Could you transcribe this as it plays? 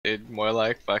Dude, more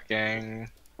like fucking,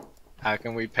 how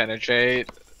can we penetrate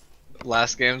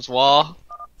last game's wall?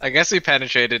 I guess we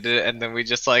penetrated it and then we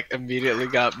just like immediately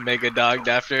got mega dogged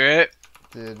after it.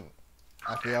 Dude,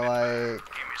 I feel like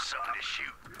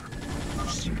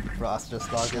Frost just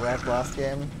dogged your life last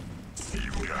game.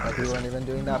 Like we weren't even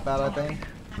doing that bad, I think.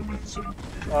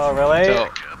 Oh, really? So,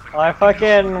 I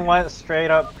fucking went straight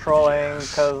up trolling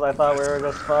because I thought we were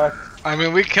just fucked. I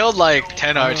mean, we killed like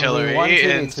 10 We artillery won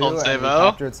in 2v2 and we Solsevo.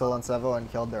 captured Sol and Sevo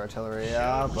and killed their artillery,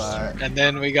 yeah, but... And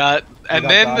then we got, and got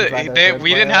then dogged by their third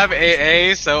we didn't player.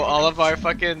 have AA, so all of our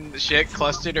fucking shit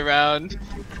clustered around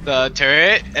the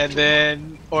turret, and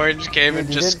then Orange came and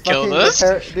you just didn't killed us.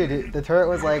 Dude, the turret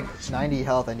was like 90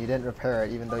 health and you didn't repair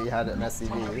it even though you had an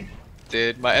SCV.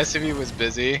 Dude, my SUV was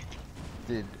busy.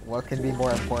 Dude, what could be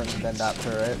more important than that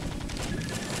turret?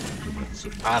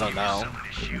 I don't know.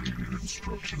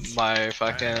 My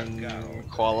fucking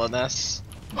qualiness.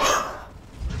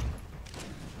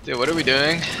 Dude, what are we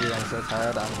doing? Dude, I'm so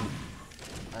tired.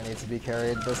 I need to be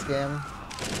carried this game.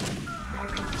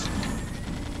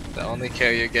 The only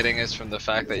care you're getting is from the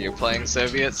fact that you're playing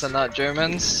Soviets and not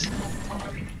Germans.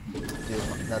 Dude,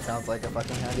 that sounds like a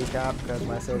fucking handicap because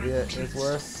my Soviet is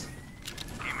worse.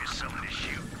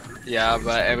 Yeah,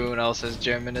 but everyone else's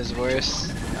German is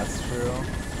worse. That's true.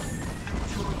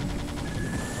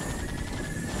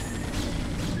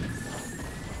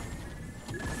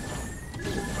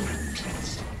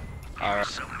 Alright,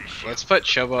 let's put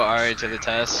Chobo Ari to the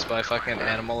test by fucking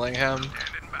animaling him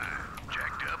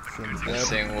Seems and good.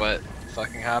 seeing what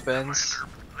fucking happens.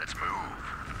 Let's move.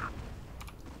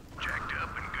 Jacked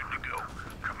up and good to go,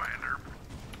 Commander.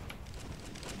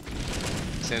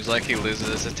 Seems like he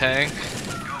loses a tank.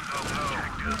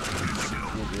 Do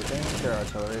you think their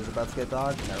artillery is about to get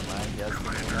dogged? Never mind, he has the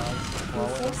dogs. Your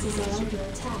forces are under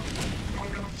attack.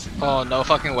 Oh, no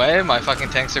fucking way, my fucking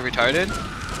tanks are retarded.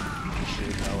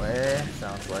 Dude, no way.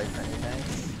 Sounds like many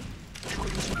tanks.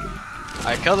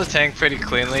 I killed a tank pretty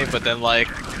cleanly, but then like,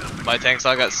 my tanks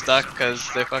all got stuck because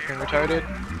they're fucking retarded.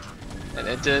 And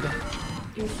it did.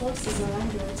 Your forces are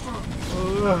under attack.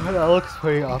 That looks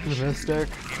pretty optimistic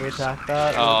to attack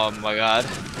that. Oh my god.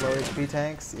 Low HP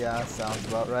tanks? Yeah, sounds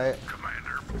about right.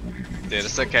 Dude,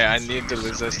 it's okay, I need to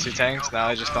lose those 2 tanks, now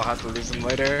I just don't have to lose them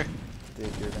later.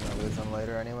 Dude, you're gonna lose them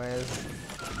later anyways.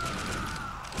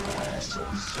 Alright. I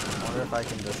wonder if I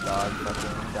can just dodge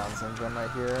fucking Down syndrome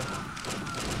right here.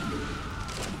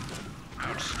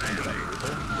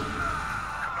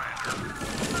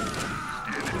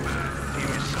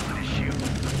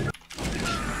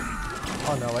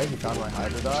 Oh no way, he found my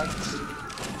Hydra dog.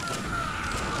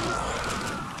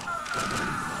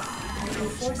 Your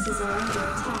forces are under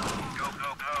attack. Go, go,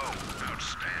 go.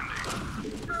 Outstanding.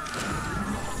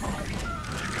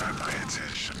 You got my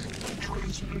attention.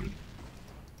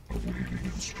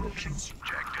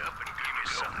 Jacked up and give me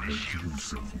something to shoot. Give me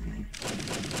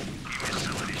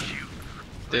something to shoot.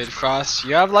 Dude, Frost,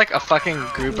 you have like a fucking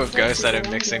group of ghosts that are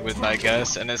mixing with my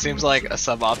ghosts, and it seems like a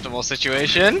suboptimal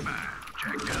situation.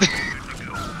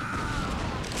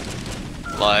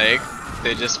 Like,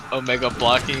 they just Omega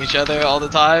blocking each other all the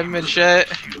time and shit.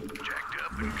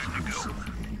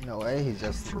 No way, he's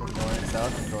just ignoring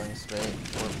south and going straight.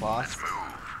 We're lost.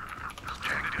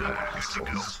 Give me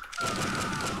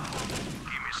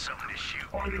something to shoot.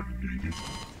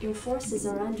 Your forces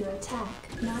are under attack.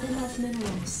 Not enough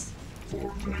minerals.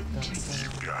 You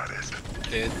got it.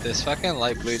 Dude, this fucking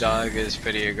light blue dog is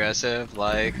pretty aggressive.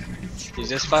 Like, he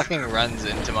just fucking runs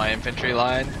into my infantry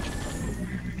line.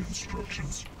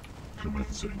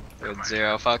 With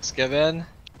 0 fucks given.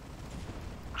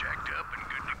 Jacked up and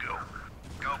good to go.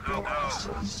 Go, go, go.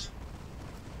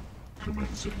 Give me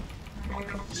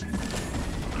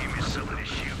something to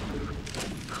shoot.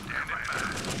 Standing by.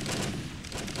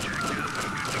 Jacked up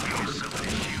and good to go. Something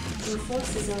to shoot. Your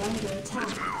forces are under attack.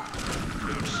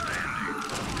 Outstanding.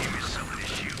 Give me something to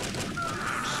shoot.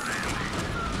 Outstanding.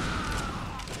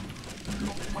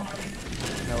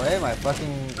 No way, my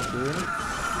fucking goon.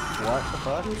 What the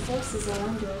fuck? Your forces are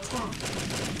under attack.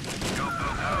 Go, go,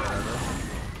 go.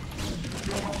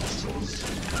 Go,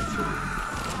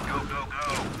 go, go.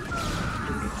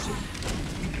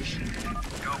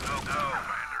 Go, go, go.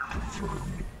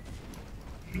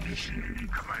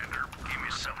 Commander, give me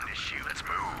something to shoot. Let's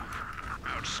move.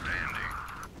 Outstanding.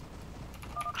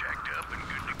 Jacked up and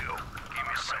good to go. Give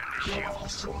me something to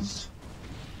shoot.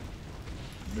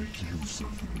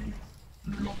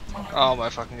 Oh my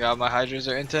fucking god, my Hydras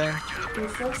are inting. Your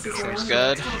forces are Seems under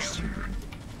good. attack.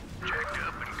 Jacked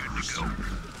up and good to go.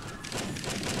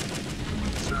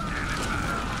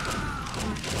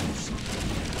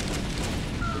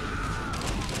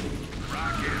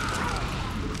 Rock and roll.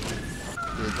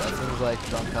 Dude, That seems like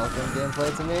drunk HellKim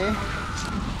gameplay to me.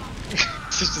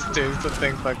 She's just doing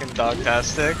something fucking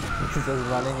dogtastic. He's just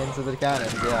running into the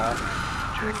cannons, yeah.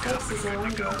 Your forces are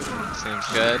under attack. Seems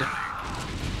good.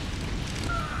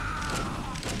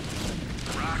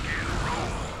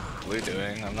 What's Blue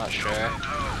doing? I'm not sure.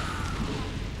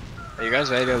 Are you guys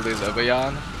ready to lose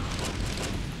Obayan?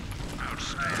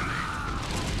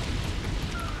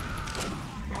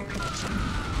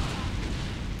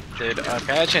 Dude,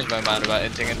 okay, I changed my mind about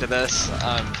inting into this.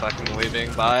 I'm fucking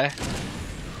leaving. Bye.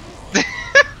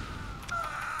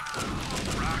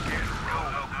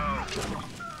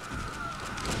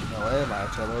 No way, my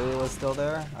artillery was still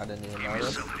there. I didn't even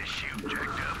notice.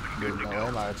 Dude, no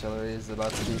way, my artillery is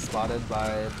about to be spotted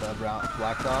by the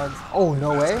black dogs. Oh,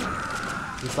 no way!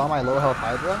 You saw my low health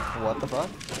Hydra? What the fuck?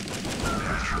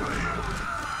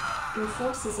 Your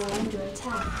forces are under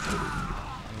attack.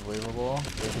 Unbelievable.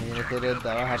 They communicated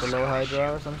that I have a low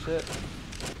Hydra or some shit.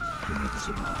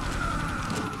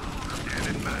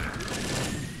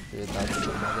 Dude, that's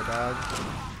the mega dog.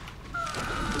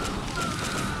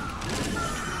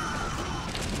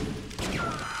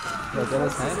 Yo, get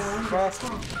his tanks, bro.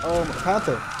 Oh,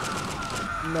 Panther.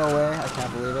 No way, I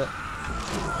can't believe it.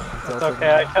 It's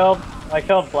okay, I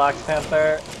killed Black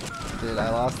Panther. Dude, I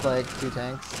lost like 2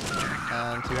 tanks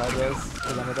and 2 Hydras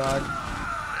because I'm a dog.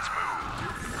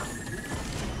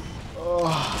 Oh.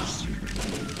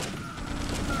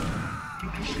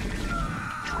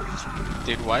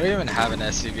 Dude, why do you even have an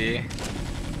SCV?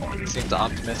 Seems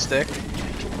optimistic.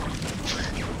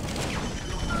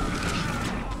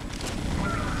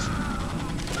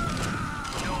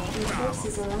 Your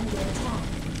forces are under attack.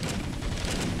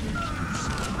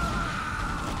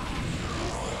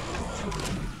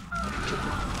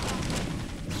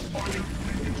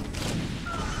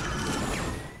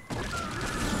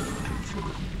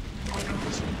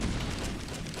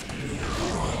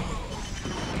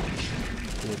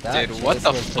 Dude, what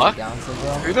the fuck?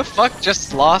 Who the fuck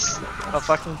just lost a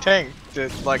fucking tank?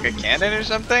 Did like a cannon or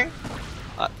something?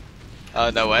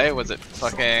 No way. Was it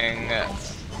fucking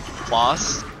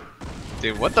Floss?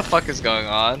 Dude, what the fuck is going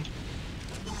on?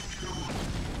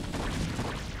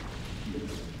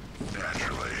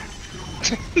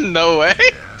 No way.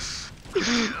 It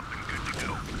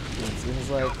seems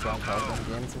like drunk HellKim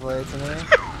game to play to me.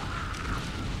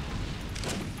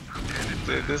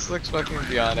 Dude, this looks fucking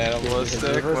beyond animalistic.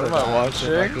 His What am are I dying to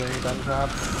watching? fucking gun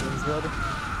traps. Seems good.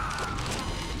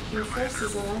 Your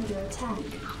forces are under attack.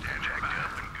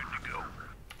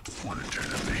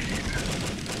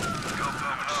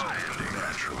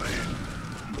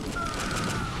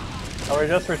 Are we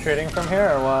just retreating from here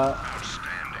or what?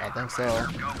 I think so.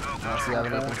 Unless you have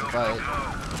anything to fight.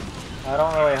 I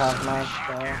don't really have much,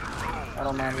 so I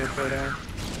don't mind retreating.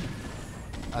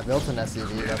 I built an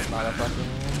SUV that's not a fucking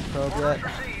probe yet.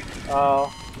 Oh.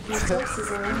 Your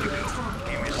forces are under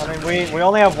attack. I mean, we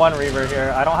only have one Reaver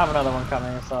here. I don't have another one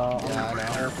coming, so... Yeah, I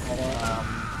know.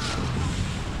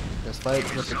 Just fight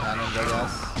with the cannons, I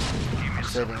guess. I'm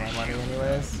saving my money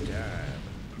anyways.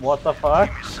 What the fuck?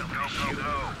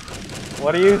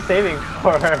 What are you saving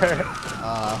for? For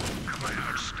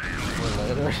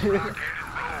later.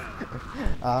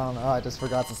 I don't know, I just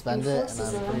forgot to spend it, and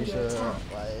I'm pretty sure,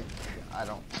 like, I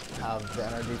don't have the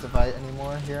energy to fight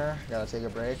anymore here. Gotta take a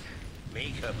break.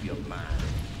 Make up your mind.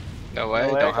 No way.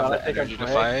 No way, Don't have gotta the take a energy to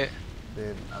break. fight.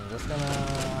 Dude, I'm just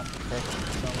gonna pick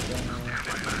something.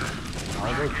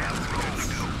 I'll go conscripts.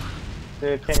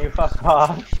 Dude, can you fuck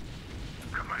off?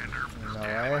 No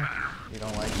way. You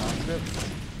don't like conscripts?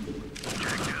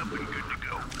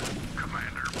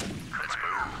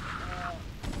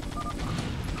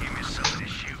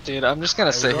 Dude, I'm just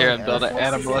gonna sit here and build an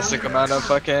animalistic amount of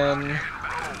fucking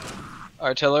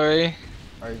artillery.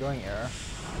 Are you going air?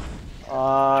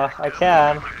 I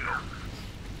can.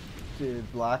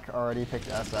 Dude, Black already picked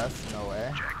SS. No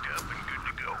way.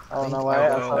 Oh, no I way.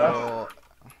 think SS? I'll go-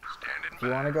 If you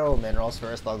want to go minerals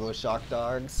first, I'll go shock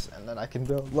dogs, and then I can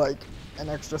build like an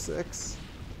extra 6.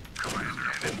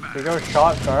 You go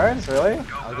shot guards, really?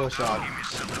 I'll go shock.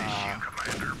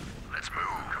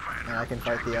 And I can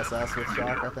fight the SS with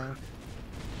shock, I think.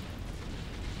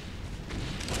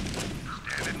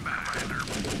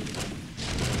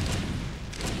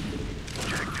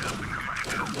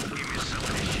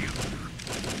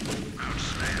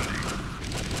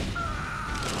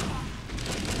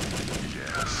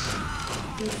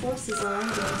 Your forces are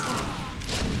under attack.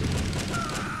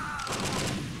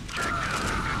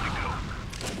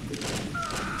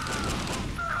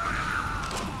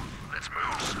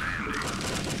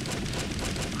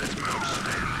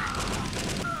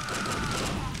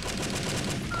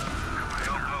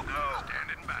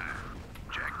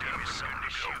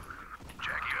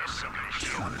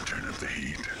 Just want to turn up the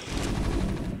heat.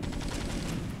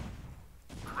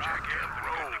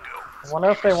 I wonder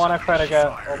if they want to try to get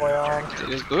Oboyan. Dude,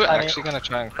 is Boot actually gonna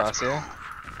try and cross here?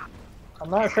 I'm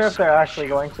not sure if they're actually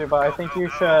going to, but I think you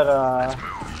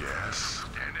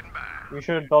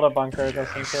should build a bunker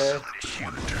just in case.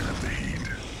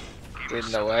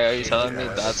 Dude, no way, are you telling me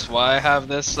that's why I have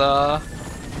this, Let's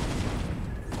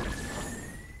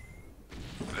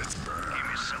burn. Give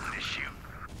me something to shoot.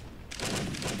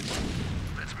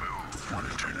 Let's move.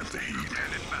 Want to turn up the heat.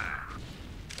 Standing by.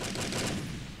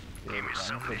 Give me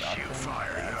something to shoot.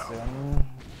 Fire up.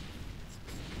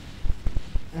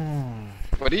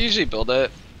 what do you usually build it?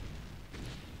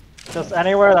 Just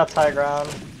anywhere that's high ground.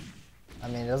 I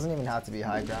mean, it doesn't even have to be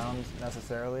high ground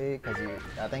necessarily, because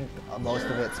I think most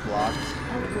of it's blocked.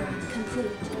 Upgrade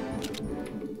complete.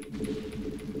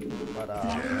 But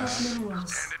Not enough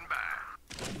minerals. Standing by.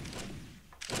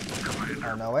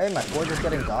 oh no way, my fort is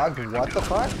getting dogged. What the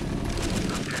fuck?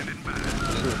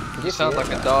 Dude, did You see sound it? like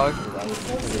a dog. Dude, Your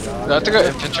forces are Do I have to go under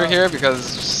infantry here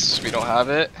because we don't have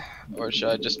it? Or should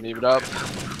I just move it up?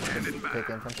 pick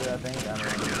infantry, I think. I mean,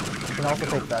 you can also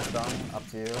take Festung, up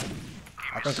to you.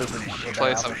 I think we should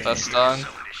Play some Festung.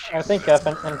 I think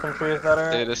infantry is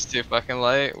better. Dude, it's too fucking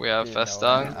light. We have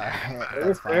Festung. Are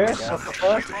you serious? What the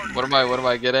fuck? What am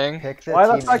I getting? Pick the Why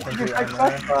the team fuck did you infantry pick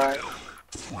armor.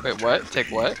 Festung? Wait, what? Take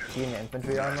what? Team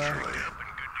infantry armor.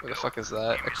 What the fuck is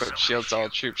that? Equip shields, all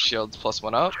troops, shields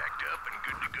 +1 up.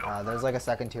 There's like a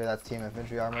second tier that's team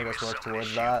infantry armor. Just work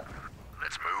towards that.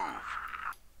 Let's move.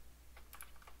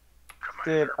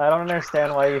 Dude, I don't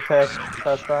understand why you picked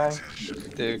Festung.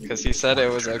 Dude, because he said it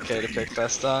was okay to pick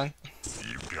Festung.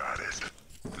 You got it.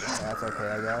 Yeah, that's okay,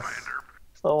 I guess.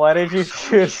 So why did you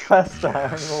choose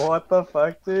Festung? What the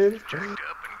fuck, dude? Jacked up and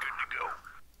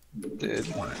good to go.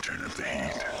 Dude. Want to turn up the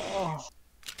heat. Oh.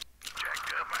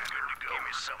 Jacked up and good to go. Give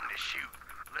me something to shoot.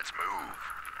 Let's move.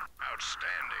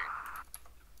 Outstanding.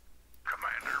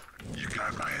 Commander, you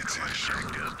got my attention.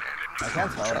 Jacked up and I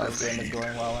can't tell if this game is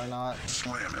going well or not.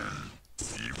 slamming.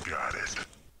 You got it.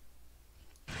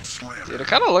 Slamming. Dude, it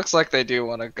kind of looks like they do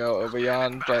want to go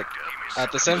Oboyan, but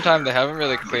at the same time, they haven't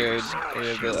really cleared any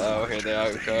of the. Oh, here they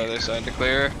are. They're starting to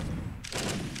clear.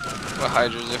 What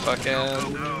Hydras are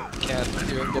fucking can't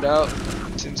even get out.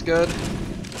 Seems good.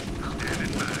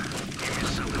 Standing by. Give me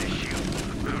something to shoot.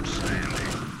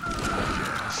 Outstanding.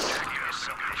 Give me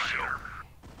something to shoot.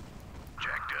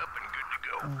 Jacked up and good to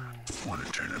go. Want to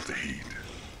turn up the heat.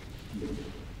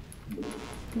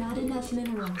 Not enough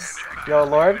minerals. Yo,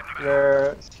 Lord,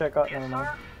 your shit got no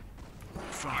more.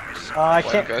 Fire. I One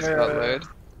can't. ghost got lured.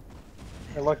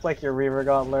 It looked like your Reaver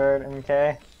got lured.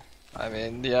 Okay. I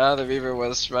mean, yeah, the Reaver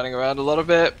was running around a little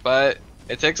bit, but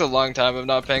it takes a long time of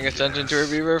not paying attention to a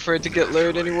Reaver for it to get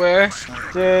lured anywhere.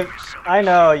 Dude, I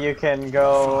know you can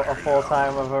go a full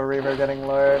time of a Reaver getting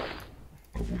lured.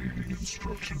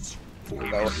 Instructions. Give me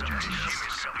something to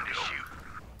shoot.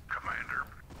 Commander,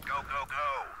 go, go,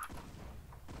 go.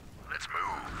 Let's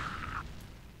move.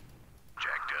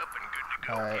 Jacked up and good to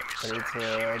go. Alright, Give me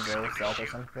ready something to shoot. go south or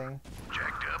something?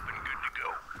 Jacked up and good to go.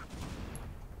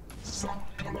 Stand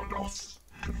by. Give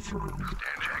me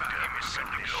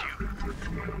something to shoot.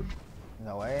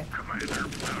 No way. Commander,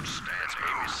 outstanding.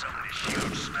 Give me something to shoot.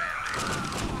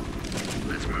 Outstanding.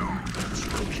 Let's move.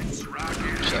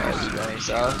 Rocket. Just going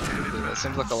south. Dude, that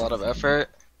seems like a lot of effort.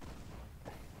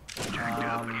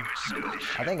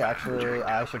 I think actually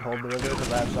I should hold the river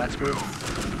because I have shock troops.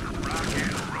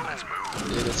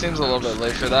 Dude, it seems a little bit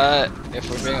late for that, if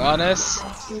we're being honest.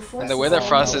 Your And the way that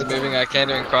Frost is moving, I can't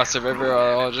even cross the river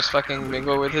or I'll just fucking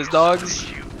mingle with his dogs.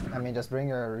 I mean, just bring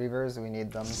your reavers, we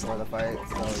need them for the fight.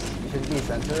 So you should be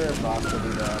center, Frost will be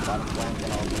the bottom flank,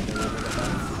 and I'll be the river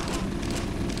defense.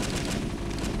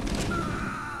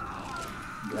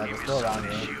 Yeah, just go around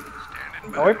me.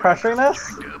 Are we pressuring this?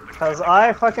 Cause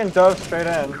I fucking dove straight in.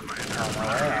 Oh, no way,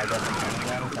 I guess I'm turning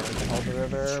them, so we can hold the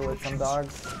river with some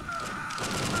dogs.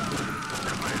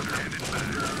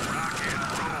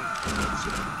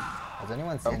 Has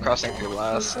anyone seen I'm crossing through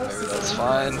last, so maybe that's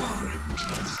fine.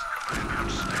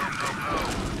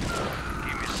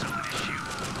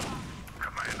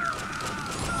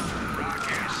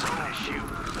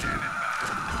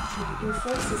 Your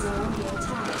forces are under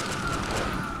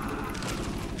attack.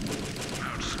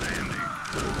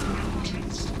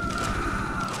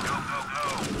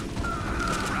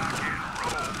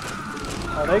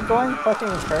 Are they going fucking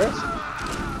first? No,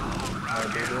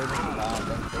 they did. I don't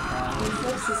think they can. Your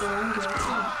forces are under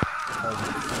attack. Because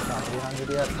it's not 300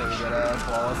 yet, so we get a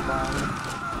flawless bomb.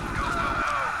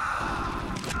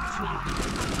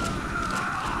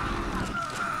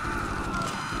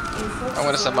 Your forces I'm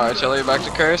gonna send are my under artillery back to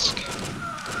attack. Kursk.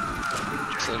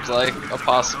 Seems like a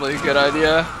possibly good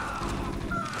idea.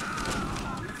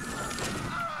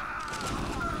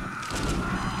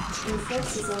 Your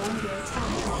forces are under attack.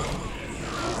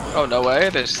 Oh, no way,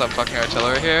 there's some fucking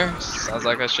artillery here. Sounds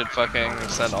like I should fucking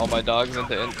send all my dogs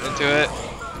into it.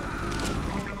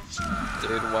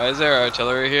 Dude, why is there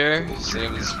artillery here?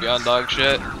 Seems beyond dog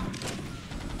shit.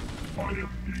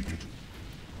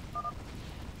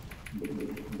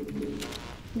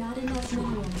 Not enough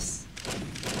minerals.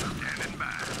 Standing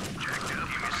by. Checked up.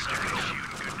 Give me something to shoot.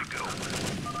 Good to go.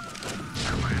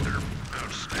 Commander,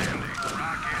 outstanding.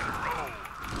 Rock and roll.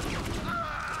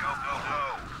 Go, go,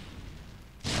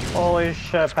 go. Holy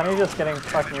shit, Penny just getting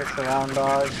fucking surround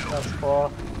dogs. That's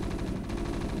cool.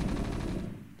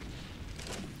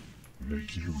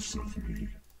 Make use of me.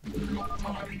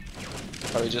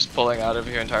 Are we just pulling out of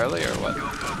here entirely, or what?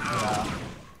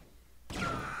 Yeah,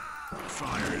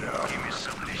 Fired up. Give me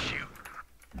something to shoot.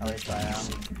 at least I am.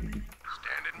 Standing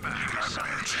by. Give me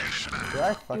something to shoot. Did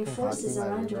I fucking forces talk are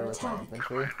to my under leader with attack.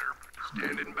 infantry? Commander,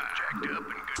 standing by. Jacked up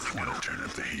and good to go. Turn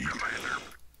up the heat. Commander.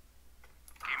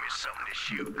 Give me something to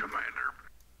shoot, Commander.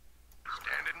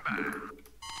 Standing by.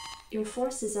 Your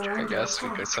forces are I under guess we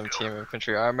attack. get some team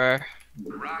infantry armor.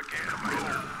 Rock and roll.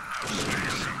 Outstanding.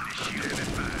 Something to shoot.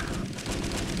 Standing by.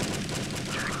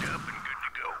 Jacked up and good to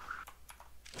go.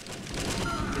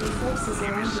 Your forces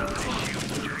are under attack.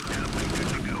 Jacked up and good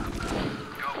to go.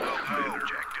 Go, go, go.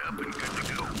 Jacked up and good to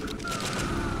go.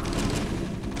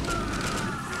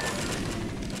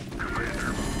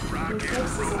 Commander, rock Your and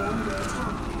forces are roll. under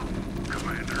attack.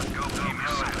 Commander, go, go, go.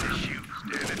 Something to shoot.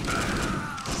 Standing by.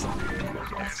 Standing by.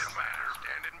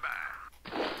 Standing by.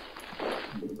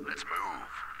 Let's move.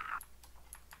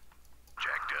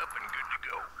 Jacked up and good to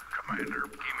go. Commander,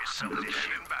 give me something to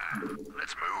shoot. By.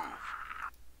 Let's move.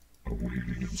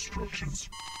 Awaiting instructions.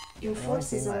 Your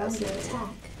forces are under attack.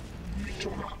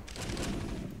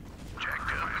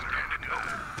 Jacked up and standing by.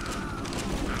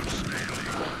 Outstanding.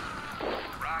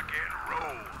 Rock and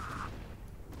roll.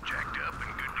 Jacked up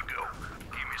and good to go.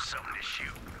 Give me something to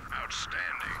shoot.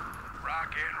 Outstanding.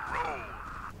 Rock and roll.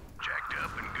 Jacked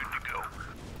up and good to go.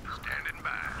 Standing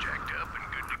by. Jacked up and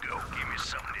good to go. Give me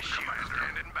something to shoot.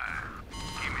 Standing by.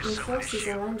 Give me Your something to forces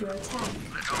shoot. are under attack.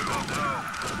 Let's go, go, go.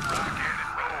 Rock and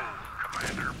roll.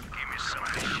 Commander, give me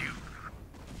something to shoot.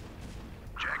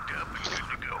 Jacked up and good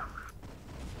to go.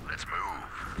 Let's move.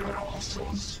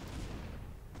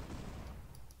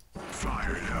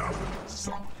 Fired up.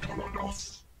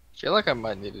 Feel like I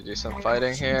might need to do some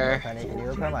fighting here. Penny, can you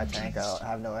repair my tank? I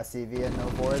have no SCV and no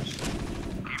forge.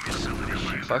 Give me something to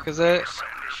shoot. Fuck is it?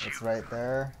 Something to shoot. It's right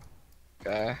there.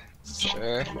 Okay,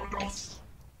 sure.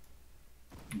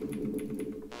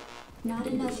 Not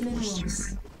enough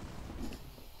minerals.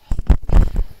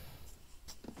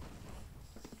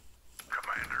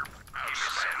 Commander,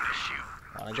 outstanding to shoot.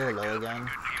 Wanna go low again?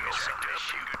 Give me something to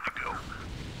shoot. Good to go.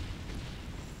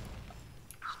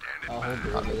 Standing I'll by. hold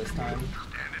Brother this time.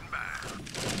 Standing by.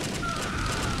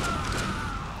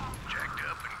 Jacked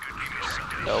up and good. Give me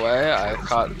something. No way, I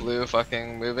caught blue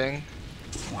fucking moving.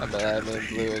 I mean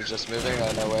blue is just moving,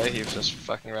 no way, he just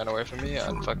fucking ran away from me,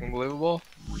 unfucking believable.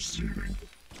 Receiving.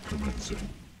 Commencing.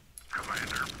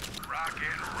 Commander, rock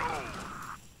and roll.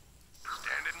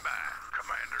 Standing by.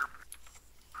 Commander.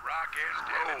 Rock and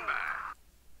roll.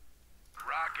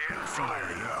 Rock and roll.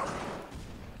 Fired up.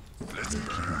 Let's go.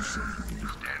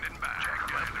 Standing by.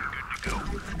 Jacked up and good to go.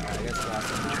 I guess we'll have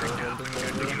some people holding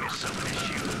Give over. me something to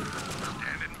shoot.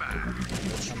 Standing by.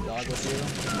 Some dog with you.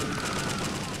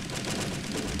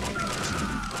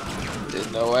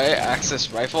 Dude, no way,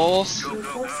 Axis rifles? Your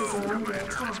forces are under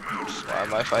attack. Why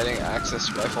am I fighting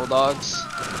Axis rifle dogs?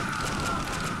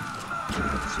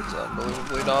 It's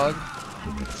unbelievably dog.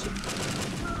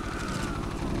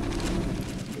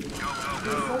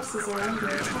 Your forces are under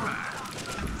attack.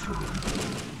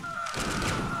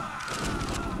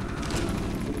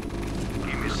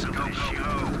 Give me something to shoot.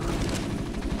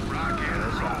 Rock and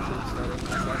roll.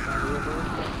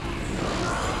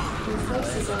 Your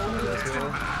forces are under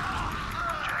attack.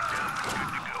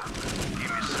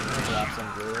 Grab some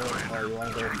blue, or you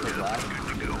wanna go for black? Give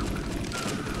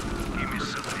me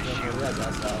something to Yeah, shoot. he has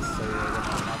SS, so you're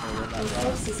not gonna win Your that round.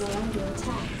 forces are under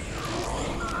attack.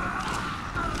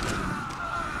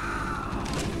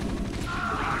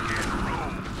 Rock and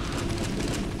roll.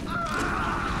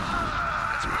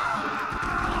 Let's move.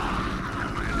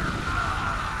 Commander.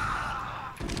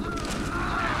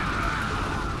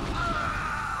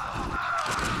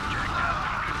 Jacked up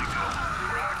and good to go.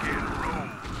 Rock and roll.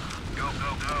 Go, go,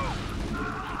 go.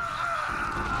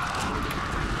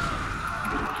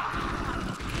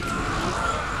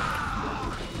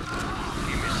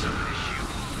 Give me something to shoot.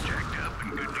 Jacked up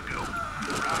and good to go.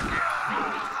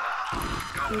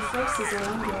 Your forces are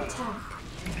under attack.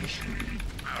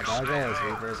 A dog guy has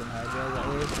reavers and hydras at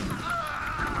least.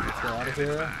 Let's get out of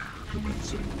here.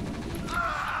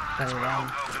 Penny run.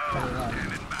 Penny run.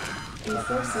 Your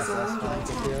forces are SS under flank is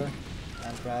attack. here.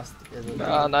 And Frost is a Ah,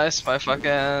 dog. nice. My Not fucking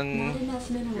enough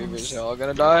Reavers minerals. are all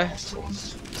gonna die.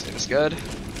 Seems good. I think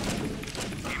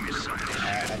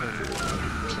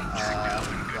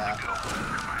yeah.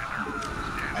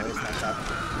 At least my shop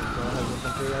control has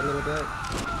infantry a little bit.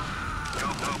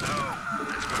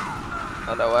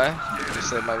 Oh, no way. You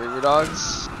saved my Reaver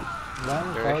dogs.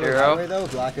 Run You're a farther hero. that way though.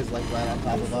 Black is like right on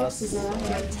top of us. Forces So are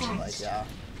under attack. like yeah.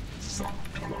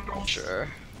 Sure.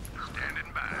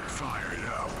 Standing by. Fired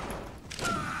up.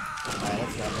 Alright,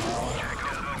 let's run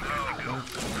now.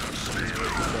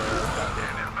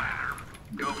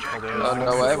 Oh,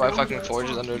 no way. My fucking Forge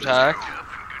is under attack.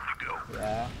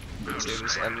 Yeah.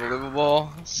 Seems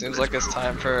unbelievable. Seems like it's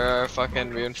time for fucking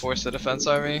reinforce the defense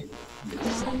army.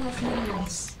 Not enough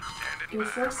minerals. Your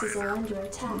forces are under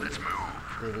attack.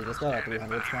 Dude, we just got a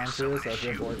 300 strong too, so if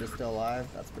your Forge is still alive,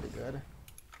 that's pretty good.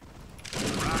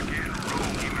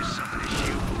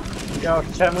 Yo,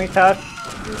 can we touch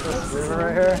Your this forces river are right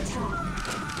under here?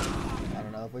 attack. I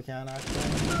don't know if we can actually.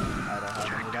 I don't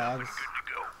have any dogs.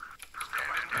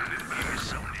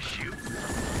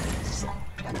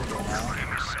 I can go now.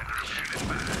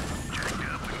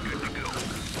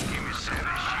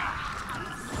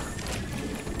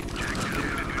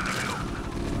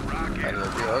 I need to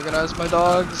reorganize my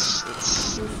dogs.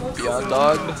 It's Your forces beyond are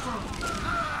dogged. under attack.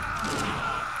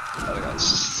 I got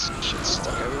shit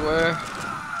stuck everywhere.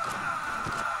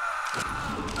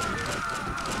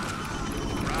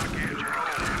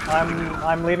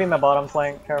 I'm leaving the bottom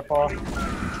flank. Careful.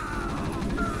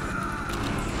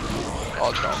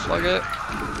 I'll try and plug it.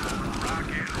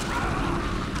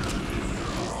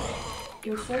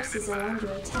 Your forces are under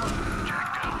attack.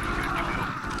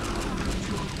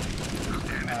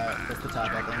 Just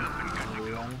attack, I think.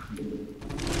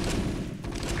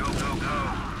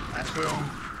 Actually,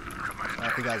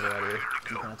 if you guys are ready,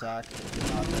 you can attack. If you're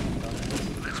not, then don't.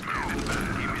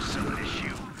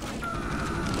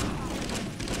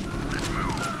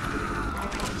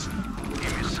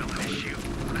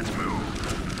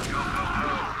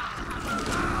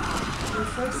 Your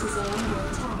forces are under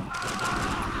attack.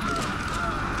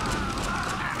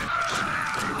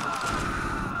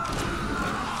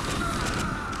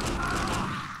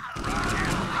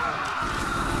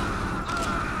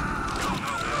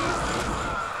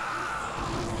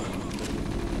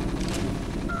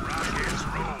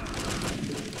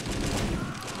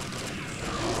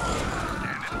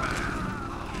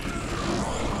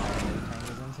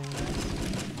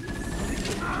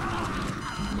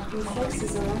 Your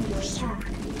forces are under attack.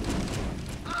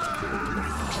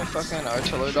 My fucking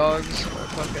artillery dogs are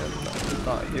fucking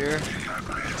not here.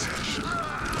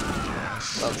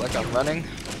 Sounds like I'm running.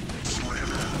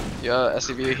 Yeah,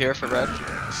 SCV here for red.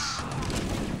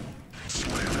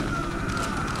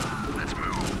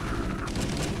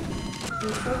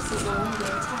 Your forces are under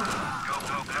attack.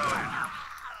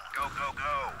 Go.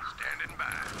 Standing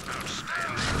by.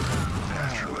 Outstanding.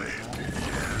 Naturally.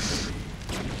 Yes.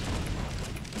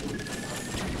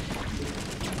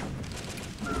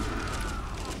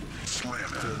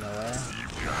 Dude, no way.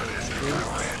 Got it.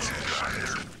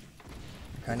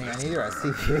 I need your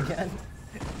SCP again.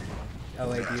 Oh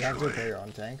wait, do you have to repair your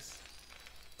own tanks?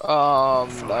 No.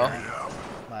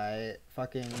 My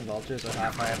fucking vultures are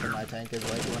half health and my tank is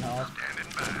like 1 health.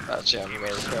 Gotcha, I'm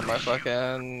gonna repair my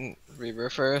fucking Reaver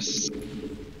first.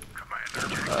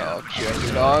 I'll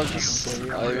QMP dogs.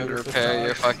 I'll even repair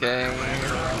your fucking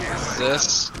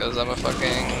this, cause I'm a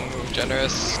fucking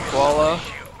generous koala.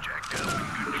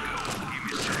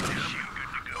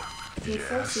 Your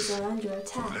forces are under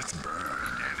attack.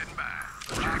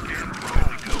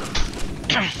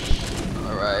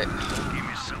 Alright.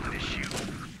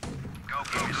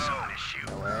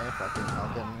 No way, fucking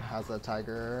HellKim has a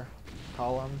tiger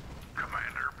column.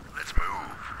 Commander, let's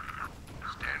move.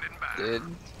 Standing by. Did.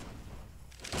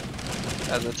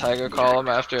 As a tiger column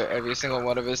after every single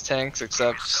one of his tanks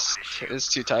except his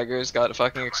 2 tigers got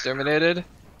fucking exterminated.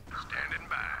 Standing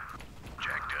by.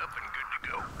 Jacked up and good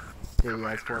to go. Dude, he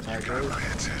has 4 tigers.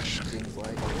 Seems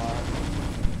like a lot.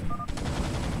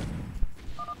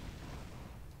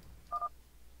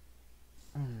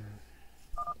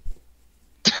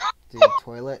 Dude,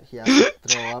 toilet, he has to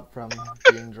throw up from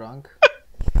being drunk.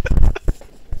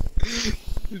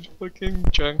 Dude, fucking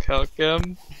drunk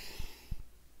HellKim.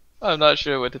 I'm not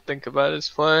sure what to think about his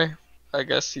play. I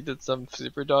guess he did some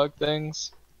super dog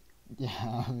things.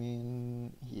 Yeah, I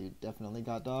mean, he definitely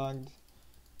got dogged.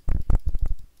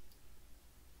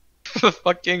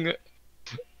 Fucking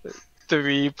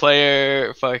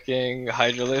 3-player fucking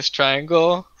Hydralisk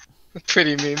triangle.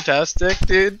 Pretty meme-tastic,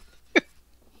 dude.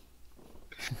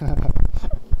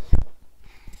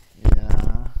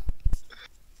 Yeah.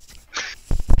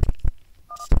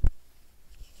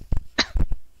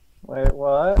 Wait,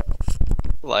 what?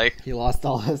 Like He lost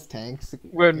all his tanks.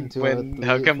 when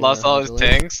HellKim lost all his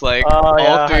tanks, like Oh,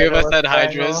 yeah, all three of us had Hydralisk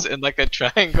hydras triangle. in like a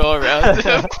triangle around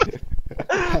him.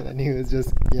 And then he was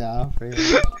just, yeah, pretty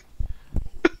much.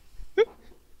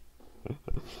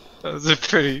 That was a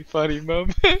pretty funny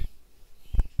moment.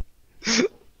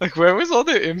 Like, where was all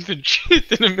their infantry? It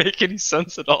didn't make any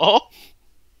sense at all.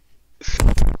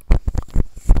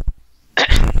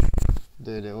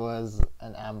 Dude, it was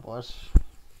an ambush.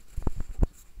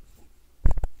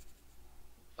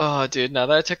 Oh, dude, now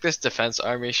that I took this defense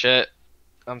army shit,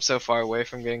 I'm so far away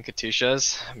from getting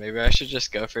Katyushas. Maybe I should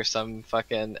just go for some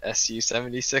fucking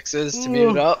SU-76s to meet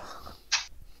it up.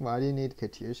 Why do you need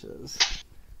Katyushas?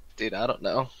 Dude, I don't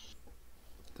know.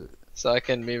 So I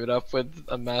can meme it up with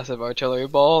a massive artillery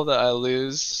ball that I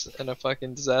lose in a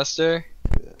fucking disaster.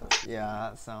 Yeah,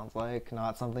 that sounds like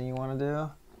not something you want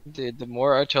to do. Dude, the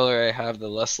more artillery I have, the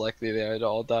less likely they are to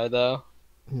all die, though.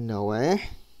 No way.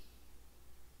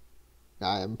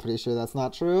 I'm pretty sure that's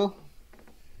not true.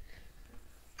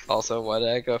 Also, why did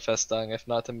I go Festung if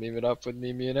not to meme it up with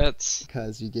meme units?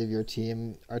 Because you give your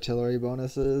team artillery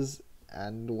bonuses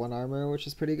and 1 armor, which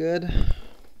is pretty good.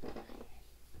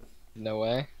 No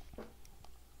way.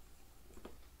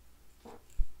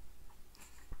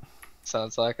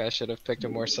 Sounds like I should have picked a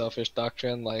more selfish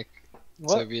doctrine like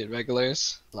What? Soviet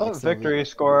regulars. What Like victory Soviet-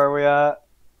 score are we at?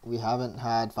 We haven't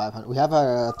had 500. We have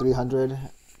a 300,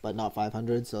 but not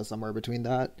 500, so somewhere between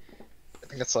that. I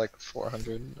think it's like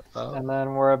 400. And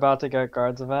then we're about to get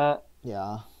guards event.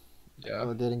 Yeah. Yeah.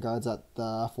 We're getting guards at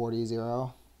the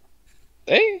 40-0.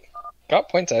 They got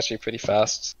points actually pretty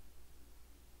fast.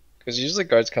 Because usually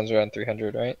guards comes around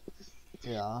 300, right?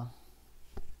 Yeah.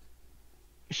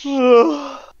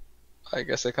 I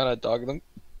guess they kind of dogged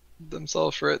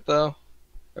themselves for it though.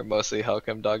 Or mostly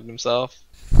HellKim dogged himself.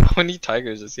 How many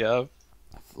tigers does he have?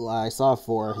 I saw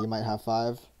 4. He might have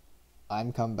 5.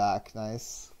 I'm come back.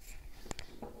 Nice.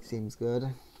 Seems good.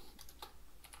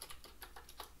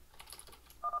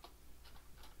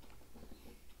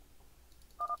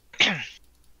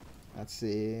 Let's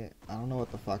see. I don't know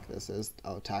what the fuck this is.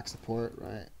 Oh, tax support,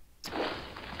 right?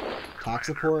 Tax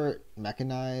support,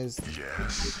 mechanized,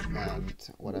 Yes. and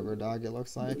whatever dog it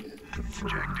looks like. Jacked up and good to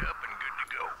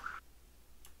go.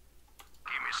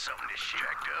 Give me something to shoot.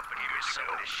 Jacked up and give me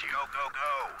something to shoot. Go, go,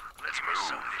 go. Let's move.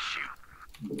 Something to shoot.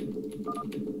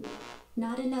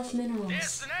 Not enough minerals.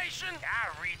 Destination? I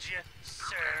read you,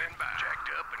 sir. Standing by. Jacked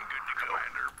up and good to go.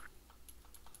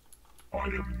 Commander. I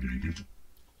am needed.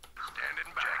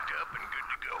 Standing by. Jacked up and good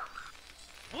to go.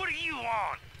 What do you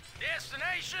want?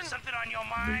 Destination? Something on your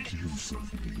mind? Use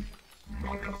of me.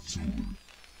 Jacked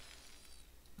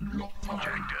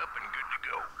up and good to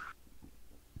go.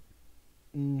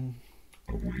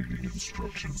 Awaiting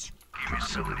instructions. Give me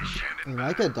something to shoot. We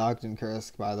might get docked in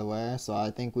Kursk, by the way, so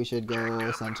I think we should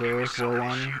go center for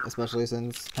one, especially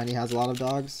since Penny has a lot of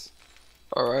dogs.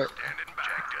 Alright, Standing by.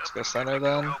 let's go center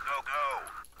then. Go, go, go.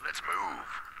 Let's move.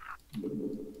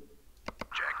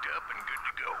 Jacked up and good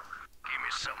to go. Give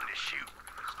me something to shoot.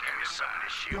 Give me something to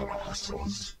shoot.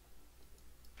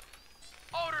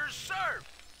 Orders, sir.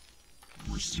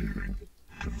 Receiving.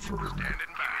 Confirmed.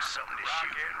 Standing by. Give me something to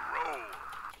shoot. Rock and roll.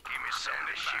 Give me something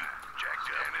to shoot. Jacked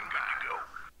up and good to go.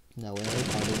 No way,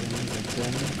 Partisans,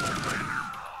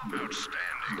 Outstanding.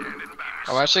 Standing by.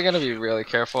 I'm actually gonna be really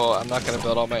careful. I'm not gonna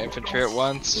build all my infantry at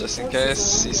once, just in case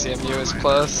CCMU is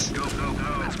close. Go, go,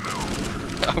 go. Let's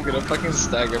move. I'm gonna fucking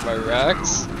stagger my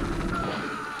racks.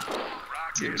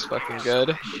 Rock Seems and fucking roll.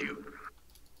 good. Shoot.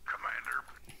 Commander.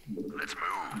 Let's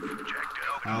move. Jacked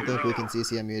up. I don't think we can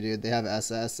CCMU, dude. They have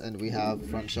SS and we have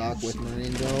front shock with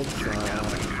marine build, so I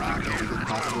don't think we can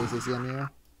possibly CCMU.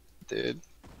 Dude,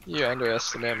 you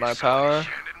underestimate my power.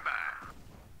 Standing by.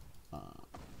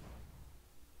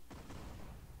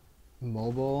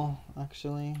 Mobile,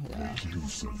 actually? Yeah.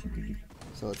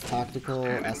 So it's tactical,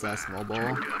 SS, mobile. Up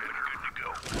and good to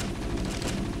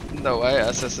go. No way,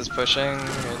 SS is pushing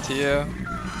into you.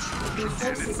 Your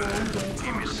forces are under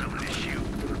attack. Something to shoot.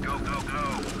 Go, go,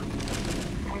 go.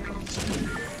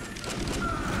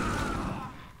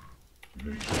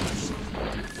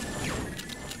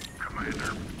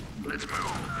 Commander, let's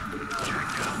move.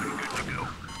 Jacked up and good to go.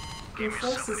 Your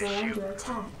forces are under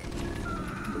attack.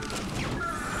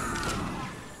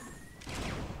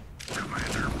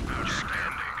 Commander,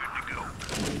 outstanding. Good to go.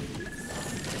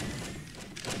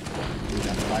 We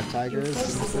got 5 Your tigers.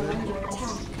 forces are Good. under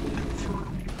attack.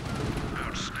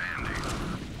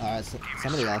 Alright, so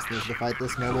somebody else needs to fight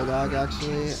this mobile dog,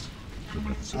 actually.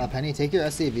 Penny, take your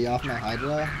SCV off my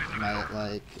Hydra. It might,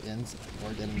 like, ins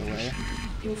or get in the way.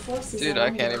 Dude, I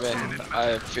can't even.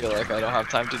 I feel like I don't have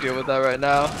time to deal with that right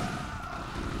now.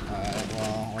 Alright,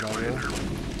 well, whatever.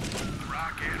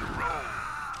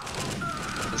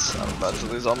 I'm about to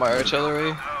lose all my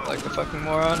artillery, like a fucking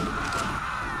moron.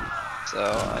 So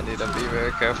I need to be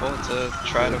very careful to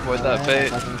try and avoid that fate.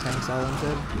 Fucking tanks all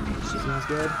inted. Seems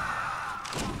good.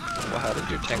 Well, how did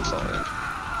your tanks all in?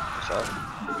 Fuck.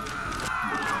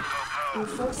 Your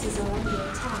forces are under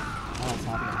attack. Oh, what's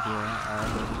happening here?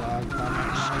 The dog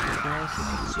combat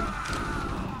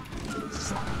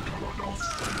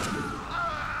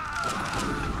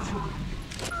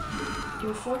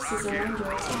Your forces are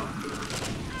under attack.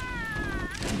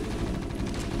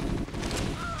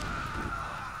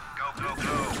 Go, go,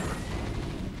 go.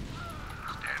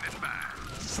 Standing by.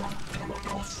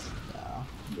 Yeah.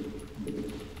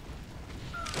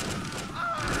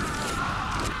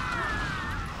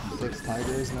 Six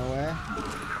tigers, no way.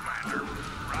 Commander,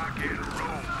 rock and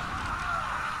roll.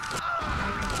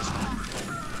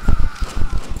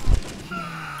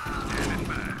 Standing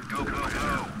by. Go, go,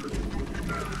 go.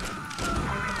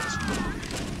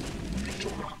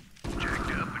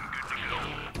 Jacked up and good to go.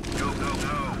 Go, go,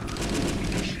 go.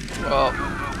 Well,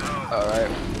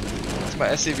 alright. Is my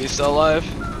SCV still alive?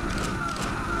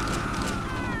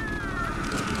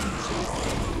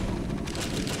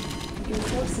 Your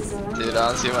forces are under Dude, I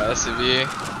don't see my SCV.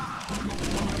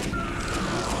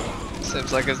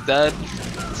 Seems like it's dead.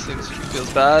 Seems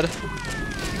feels bad.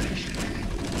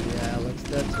 Yeah, looks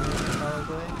dead to me,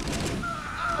 probably.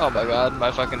 Oh my god,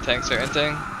 my fucking tanks are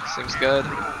inting. Seems good.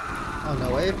 Oh, no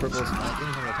way. Purple's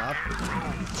flanking from the top.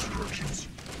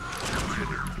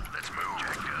 Let's move.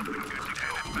 Jacked up and good to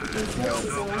go. Your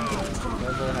forces are under attack.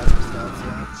 Purple has some stats,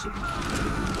 yeah.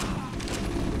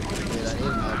 Dude, I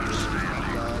need help with these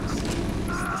dogs.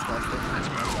 This is disgusting.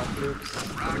 Top troops.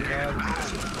 Pretty dogs.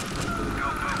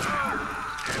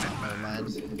 Never mind.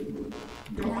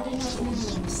 Not enough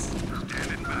minerals.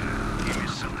 Standing by. Give me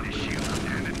something to shoot.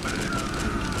 Standing by.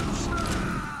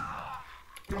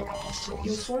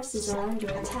 Your forces are under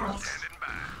attack. Standing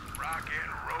by. Rock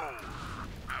and roll.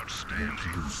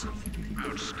 Outstanding.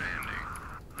 Outstanding.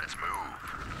 Let's move.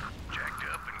 Jacked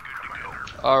up and good to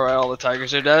go. Alright, all the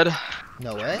tigers are dead.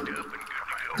 No way. Up and good to go.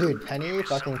 Dude, Penny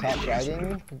fucking top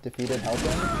fragging defeated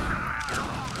HellKim.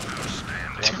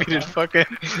 Defeated fucking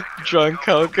drunk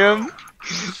HellKim.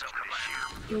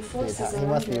 Your Dude, forces he are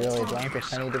must be under really attack. drunk if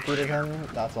Penny defeated him.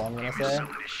 That's all I'm gonna say.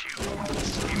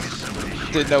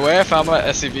 Dude, no way I found my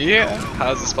SCV.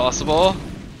 How is this possible?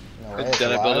 No way. It's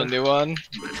Did I build a alive. new one?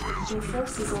 Your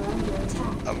forces are under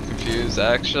attack. I'm confused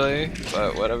actually,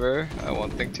 but whatever. I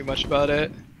won't think too much about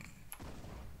it.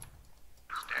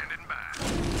 Standing by.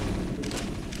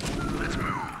 Let's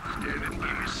move. Standing.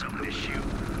 Give me something to shoot.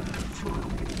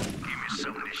 Give me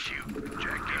something to shoot.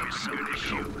 Jack, give me something to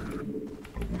shoot.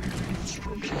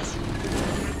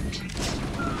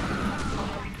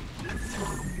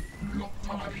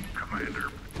 Commander,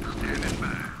 standing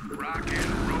by. Rock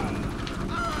and roll.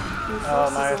 Your Oh,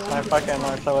 forces nice. are My under fucking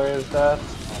attack. artillery is dead. Oh,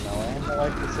 no way. I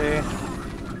like to see.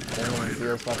 Didn't even see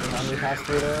his fucking army pass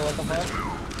through there. What the fuck?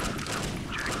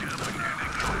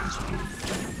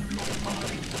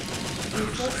 Your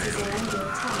forces are under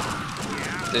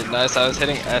attack. Dude, nice. I was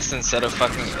hitting S instead of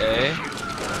fucking A.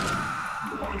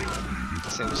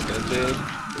 Seems good, dude.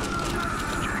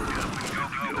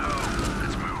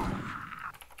 Let's move.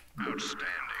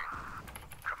 Outstanding.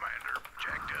 Commander,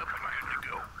 jacked up and good to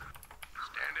go.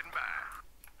 Standing by.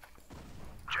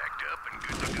 Jacked up and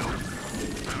good to go.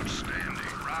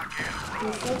 Outstanding. Rock and roll.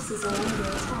 Your forces are under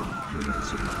attack.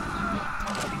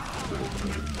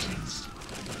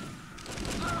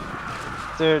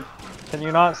 Dude, can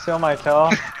you not steal my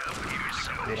kill?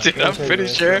 Dude, I'm pretty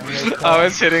sure I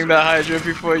was hitting the Hydra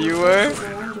before you were. Forces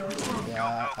are under attack.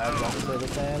 Yeah, I was about to say the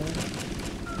same.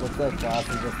 Looks like Frost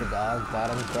is just the dog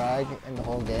bottom frag in the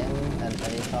whole game, and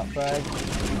Penny top frag.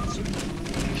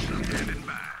 Standing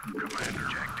by. Commander,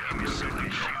 jacked up. Give me something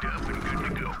to shoot up and good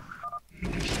to go.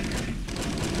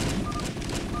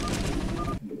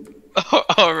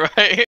 Alright.